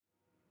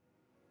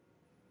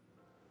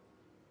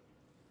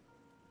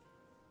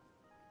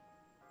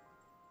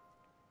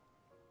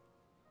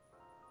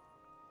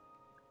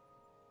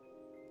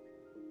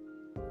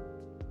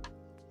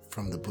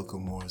From the Book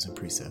of Morals and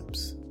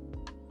Precepts.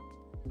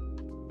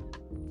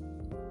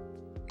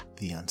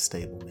 The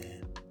Unstable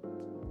Man.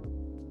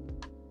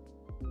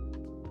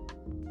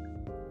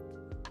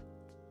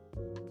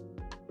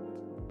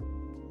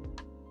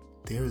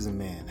 There is a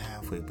man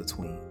halfway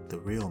between the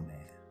real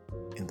man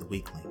and the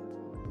weakling.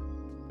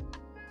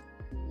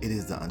 It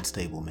is the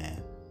unstable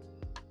man.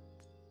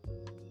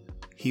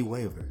 He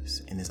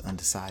wavers and is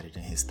undecided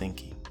in his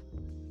thinking.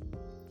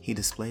 He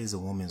displays a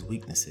woman's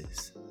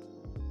weaknesses.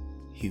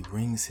 He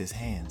wrings his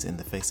hands in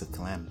the face of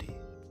calamity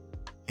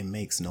and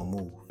makes no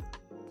move.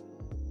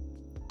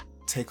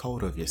 Take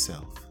hold of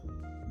yourself.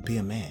 Be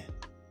a man.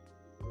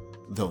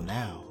 Though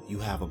now you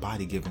have a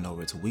body given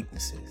over to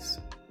weaknesses,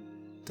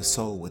 the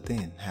soul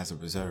within has a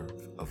reserve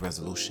of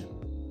resolution.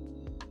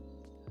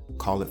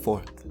 Call it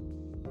forth,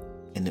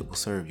 and it will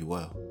serve you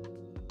well.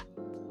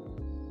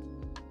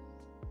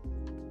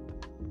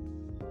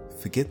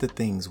 Forget the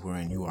things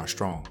wherein you are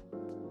strong,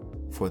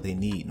 for they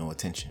need no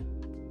attention.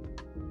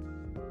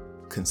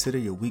 Consider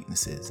your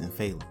weaknesses and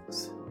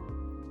failings,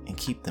 and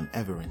keep them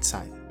ever in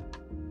sight.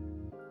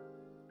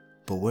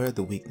 Beware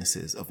the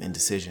weaknesses of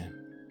indecision,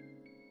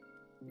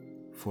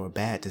 for a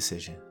bad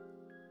decision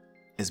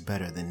is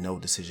better than no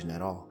decision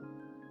at all.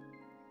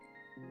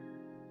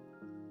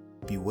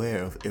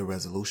 Beware of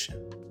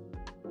irresolution.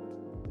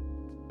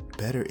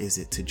 Better is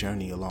it to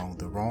journey along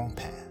the wrong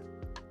path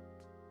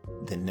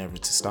than never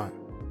to start.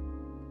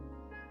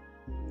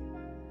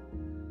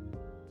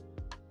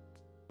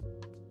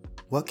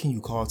 What can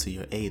you call to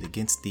your aid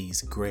against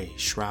these gray,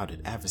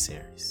 shrouded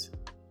adversaries?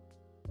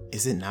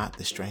 Is it not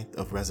the strength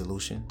of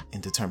resolution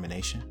and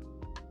determination?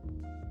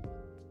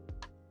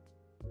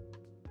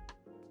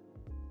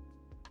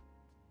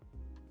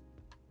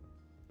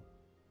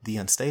 The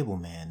unstable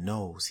man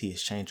knows he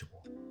is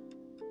changeable,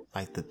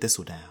 like the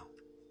thistledown,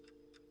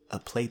 a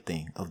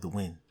plaything of the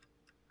wind,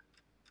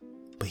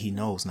 but he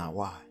knows not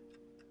why.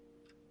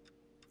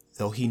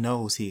 Though he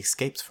knows he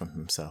escapes from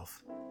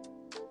himself,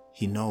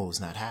 he knows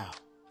not how.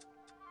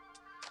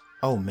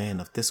 O man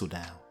of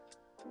thistledown,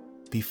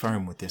 be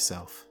firm with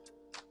yourself.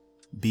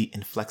 Be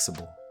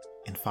inflexible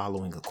in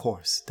following a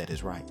course that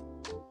is right.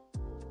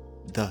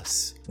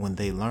 Thus, when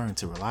they learn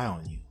to rely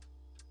on you,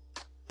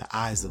 the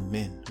eyes of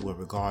men will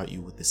regard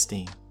you with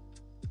esteem.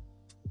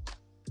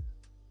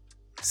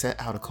 Set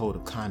out a code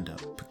of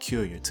conduct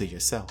peculiar to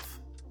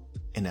yourself,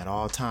 and at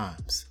all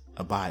times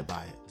abide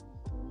by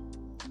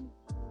it.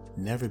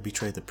 Never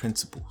betray the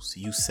principles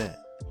you set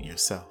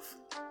yourself,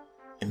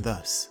 and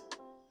thus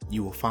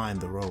you will find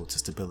the road to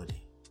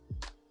stability.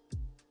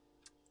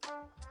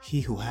 He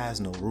who has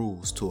no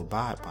rules to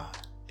abide by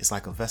is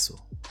like a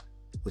vessel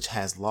which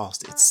has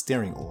lost its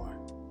steering oar,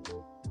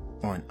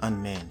 or an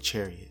unmanned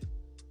chariot.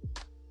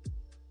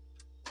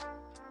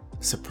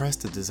 Suppress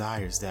the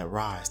desires that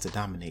rise to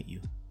dominate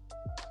you.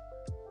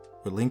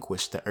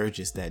 Relinquish the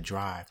urges that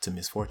drive to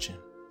misfortune,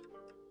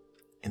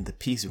 and the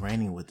peace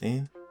reigning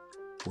within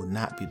will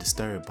not be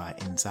disturbed by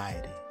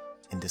anxiety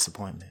and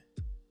disappointment.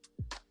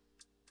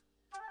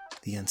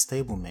 The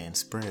unstable man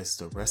spreads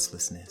the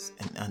restlessness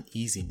and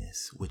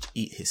uneasiness which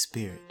eat his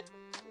spirit,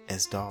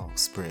 as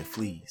dogs spread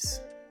fleas.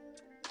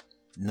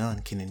 None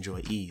can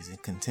enjoy ease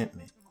and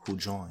contentment who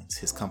joins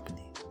his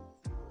company.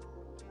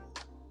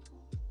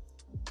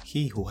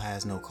 He who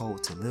has no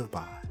code to live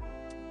by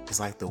is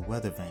like the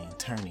weather vane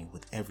turning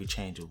with every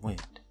change of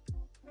wind.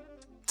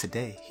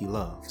 Today he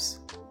loves,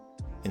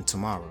 and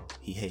tomorrow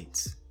he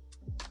hates.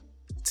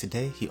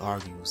 Today he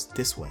argues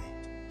this way,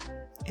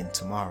 and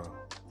tomorrow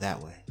that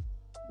way.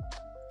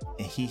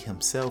 And he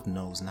himself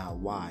knows not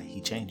why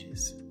he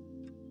changes.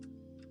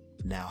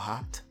 Now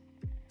hot,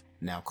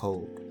 now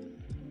cold.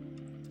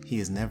 He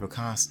is never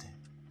constant,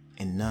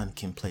 and none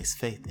can place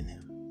faith in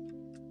him.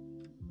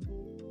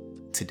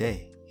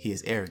 Today he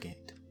is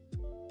arrogant,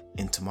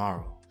 and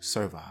tomorrow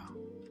servile.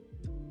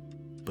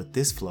 But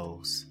this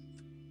flows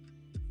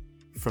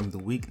from the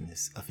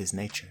weakness of his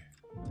nature.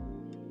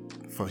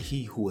 For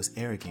he who is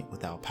arrogant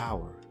without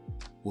power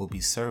will be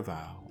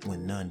servile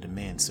when none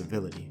demands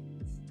servility.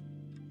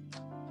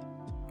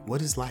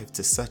 What is life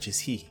to such as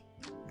he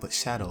but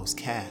shadows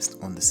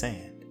cast on the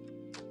sand?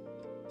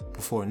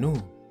 Before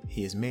noon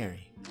he is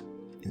merry,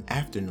 and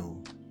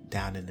afternoon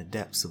down in the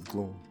depths of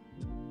gloom.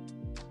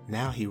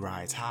 Now he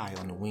rides high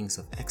on the wings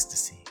of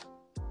ecstasy,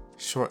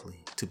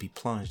 shortly to be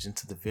plunged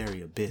into the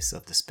very abyss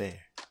of despair.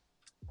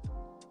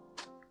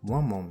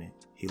 One moment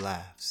he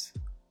laughs,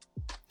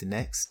 the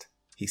next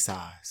he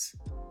sighs.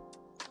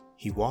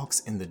 He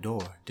walks in the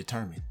door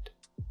determined.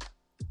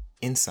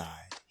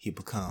 Inside he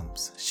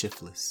becomes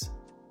shiftless.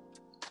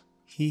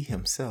 He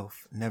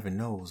himself never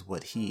knows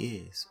what he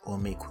is or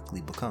may quickly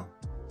become.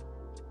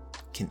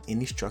 Can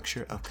any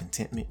structure of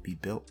contentment be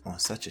built on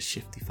such a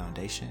shifty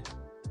foundation?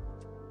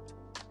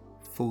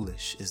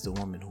 Foolish is the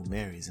woman who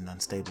marries an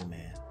unstable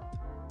man,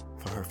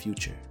 for her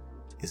future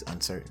is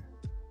uncertain.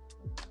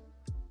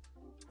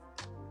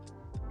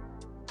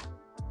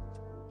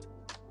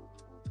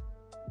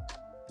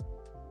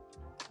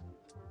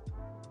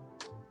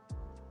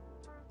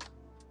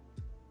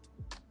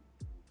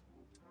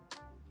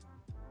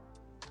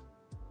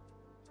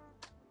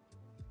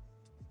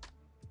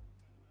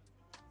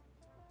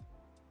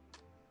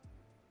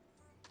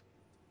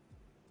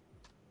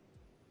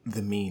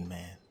 The mean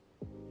man.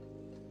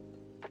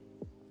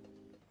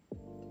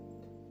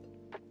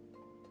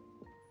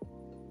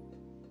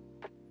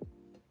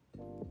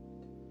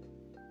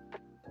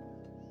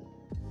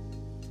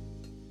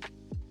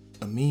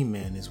 A mean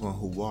man is one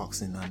who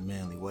walks in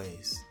unmanly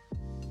ways.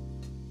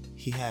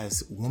 He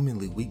has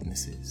womanly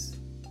weaknesses,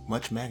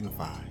 much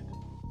magnified,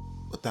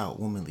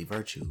 without womanly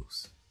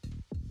virtues.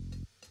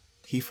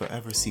 He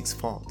forever seeks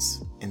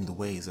faults in the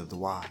ways of the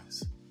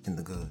wise and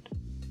the good.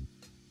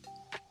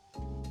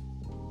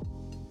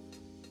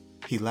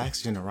 He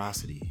lacks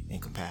generosity and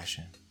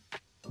compassion.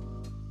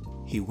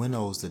 He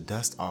winnows the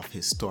dust off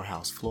his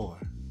storehouse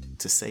floor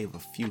to save a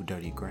few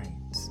dirty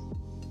grains.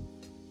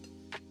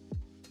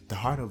 The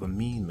heart of a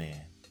mean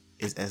man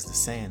is as the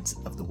sands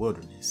of the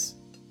wilderness,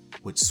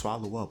 which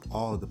swallow up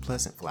all the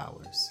pleasant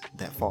flowers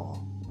that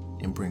fall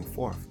and bring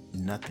forth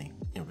nothing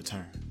in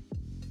return.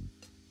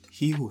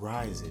 He who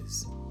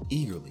rises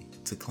eagerly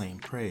to claim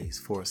praise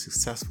for a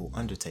successful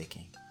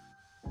undertaking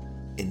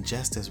and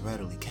just as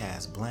readily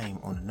casts blame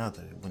on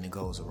another when it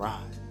goes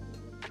awry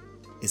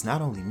is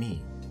not only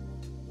mean,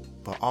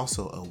 but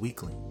also a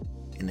weakling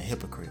and a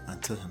hypocrite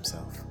unto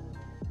himself.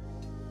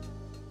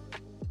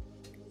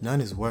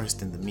 None is worse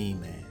than the mean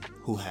man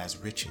who has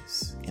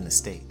riches and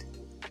estate,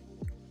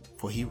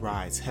 for he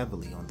rides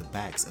heavily on the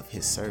backs of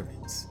his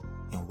servants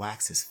and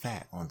waxes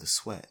fat on the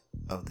sweat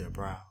of their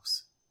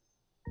brows.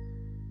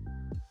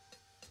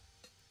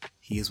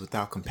 He is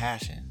without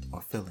compassion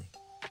or feeling,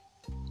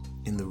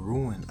 and the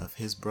ruin of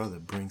his brother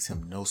brings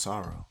him no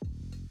sorrow.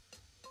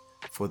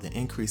 For the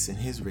increase in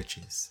his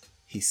riches,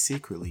 he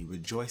secretly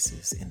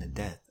rejoices in the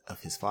death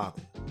of his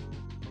father.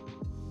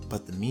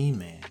 But the mean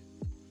man,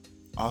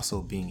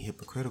 also being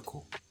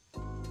hypocritical,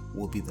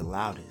 will be the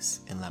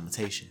loudest in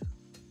lamentation.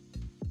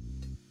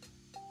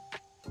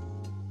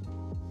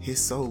 His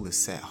soul is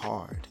set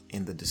hard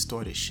in the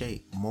distorted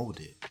shape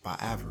molded by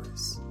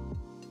avarice,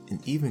 and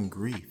even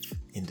grief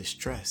and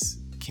distress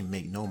can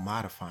make no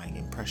modifying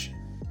impression.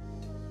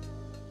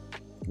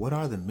 What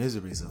are the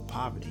miseries of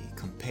poverty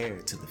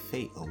compared to the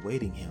fate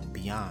awaiting him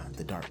beyond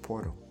the dark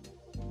portal?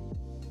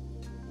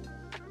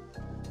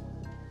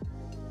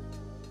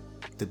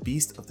 The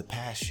beasts of the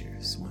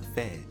pastures, when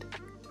fed,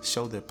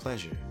 show their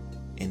pleasure,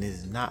 and it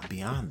is not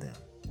beyond them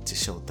to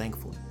show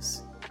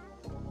thankfulness.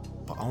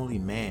 But only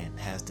man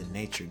has the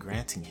nature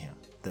granting him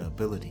the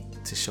ability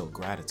to show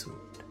gratitude.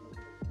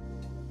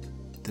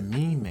 The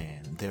mean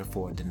man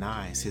therefore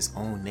denies his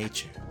own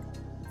nature,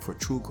 for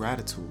true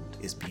gratitude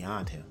is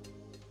beyond him,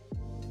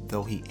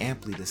 though he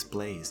amply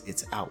displays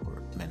its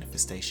outward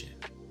manifestation.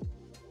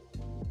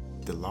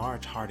 The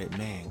large-hearted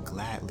man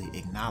gladly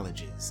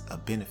acknowledges a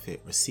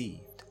benefit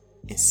received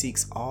and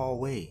seeks all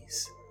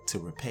ways to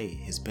repay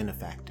his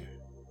benefactor.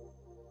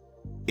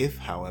 If,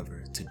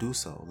 however, to do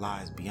so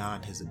lies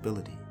beyond his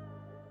ability,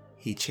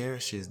 he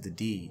cherishes the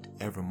deed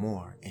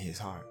evermore in his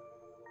heart.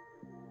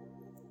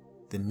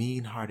 The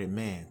mean-hearted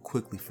man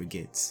quickly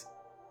forgets,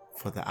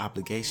 for the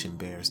obligation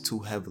bears too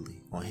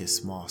heavily on his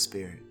small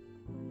spirit.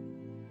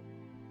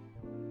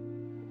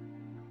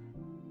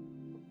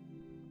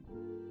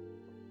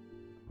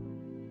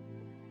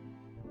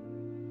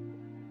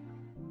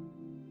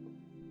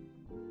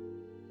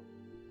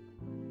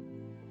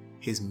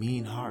 His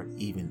mean heart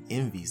even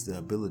envies the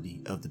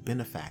ability of the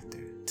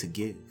benefactor to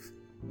give,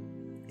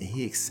 and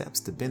he accepts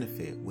the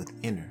benefit with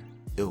inner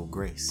ill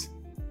grace.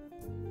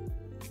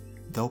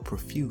 Though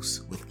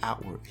profuse with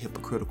outward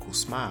hypocritical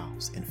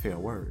smiles and fair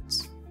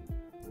words,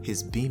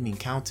 his beaming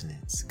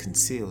countenance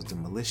conceals the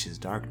malicious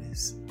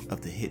darkness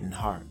of the hidden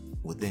heart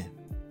within.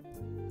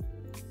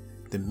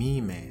 The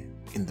mean man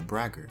and the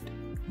braggart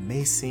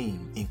may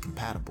seem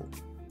incompatible,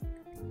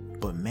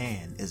 but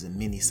man is a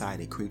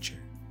many-sided creature.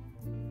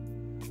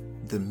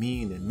 The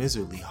mean and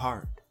miserly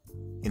heart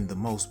and the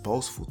most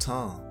boastful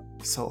tongue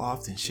so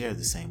often share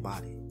the same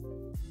body.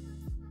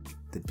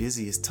 The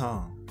busiest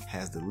tongue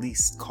has the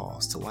least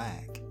cause to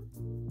wag.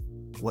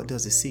 What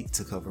does it seek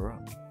to cover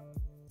up?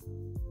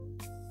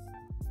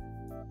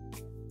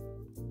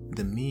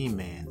 The mean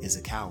man is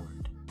a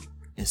coward,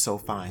 and so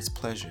finds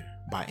pleasure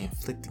by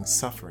inflicting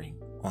suffering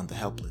on the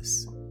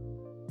helpless.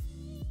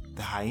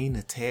 The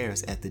hyena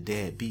tears at the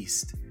dead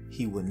beast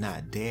he would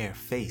not dare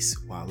face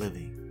while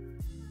living,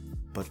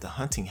 but the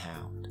hunting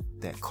hound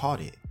that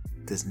caught it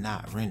does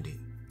not rend it.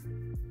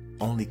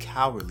 Only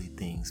cowardly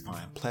things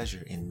find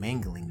pleasure in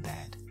mangling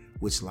that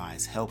which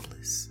lies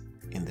helpless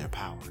in their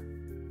power.